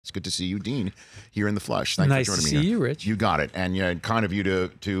It's good to see you, Dean, here in the flesh. Thanks for joining me. Nice to see you, Rich. You got it. And kind of you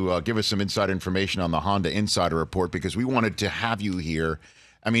to give us some inside information on the Honda Insider Report, because we wanted to have you here.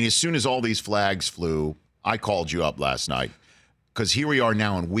 I mean, as soon as all these flags flew, I called you up last night, because here we are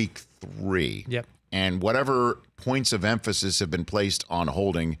now in week 3. Yep. And whatever points of emphasis have been placed on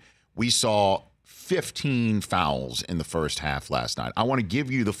holding, we saw 15 fouls in the first half last night. I want to give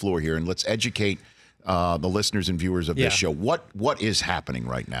you the floor here, and let's educate the listeners and viewers of this show. What is happening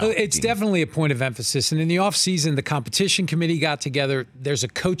right now? It's definitely a point of emphasis. And in the offseason, the competition committee got together. There's a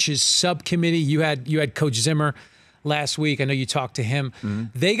coaches subcommittee. You had Coach Zimmer last week. I know you talked to him. Mm-hmm.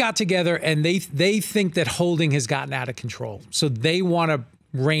 They got together, and they think that holding has gotten out of control. So they want to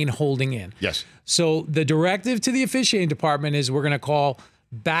rein holding in. Yes. So the directive to the officiating department is we're going to call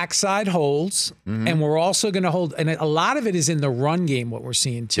backside holds, and we're also going to hold, and a lot of it is in the run game, what we're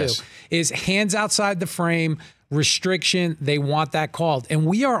seeing too, is hands outside the frame, restriction. They want that called. And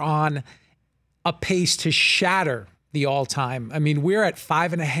we are on a pace to shatter the all-time. I mean, we're at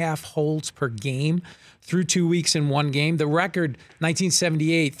 5.5 holds per game through 2 weeks in one game. The record,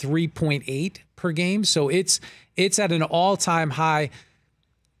 1978, 3.8 per game. So it's at an all-time high.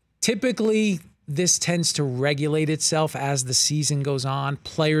 Typically, this tends to regulate itself as the season goes on.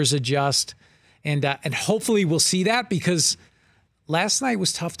 Players adjust, and hopefully we'll see that, because last night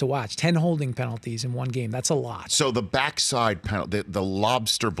was tough to watch. 10 holding penalties in one game. That's a lot. So the backside penalty, the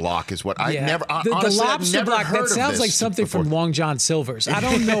lobster block is what I never. The honestly, lobster I've never block. heard That sounds like something before. from Long John Silver's. I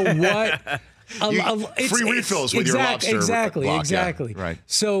don't know what. Free refills with your lobster block. Exactly. Yeah, right.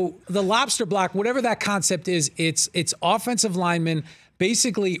 So the lobster block, whatever that concept is, it's offensive linemen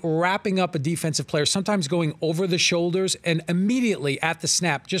basically wrapping up a defensive player, sometimes going over the shoulders and immediately at the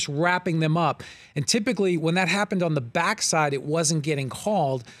snap, just wrapping them up. And typically when that happened on the backside, it wasn't getting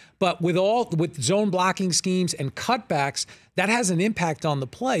called. But with zone blocking schemes and cutbacks, that has an impact on the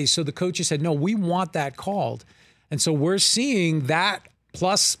play. So the coaches said, no, we want that called. And so we're seeing that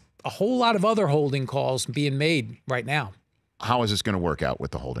plus a whole lot of other holding calls being made right now. How is this going to work out with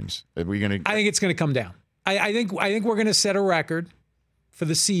the holdings? Are we going to? I think it's going to come down. I think we're going to set a record for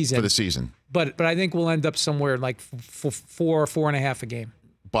the season. But I think we'll end up somewhere like 4.5 a game.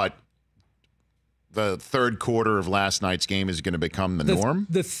 But the third quarter of last night's game is going to become the norm?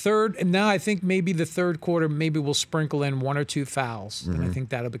 I think maybe the third quarter, maybe we'll sprinkle in 1 or 2 fouls. And I think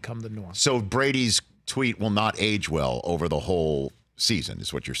that'll become the norm. So Brady's tweet will not age well over the whole season,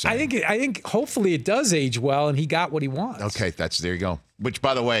 is what you're saying. I think hopefully it does age well, and he got what he wants. Okay, there you go. Which,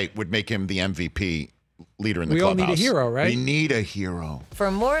 by the way, would make him the MVP leader in the clubhouse. We all need a hero, right? We need a hero. For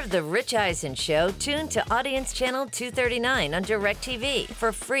more of The Rich Eisen Show, tune to Audience Channel 239 on DirecTV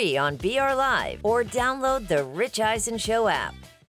for free on BR Live, or download the Rich Eisen Show app.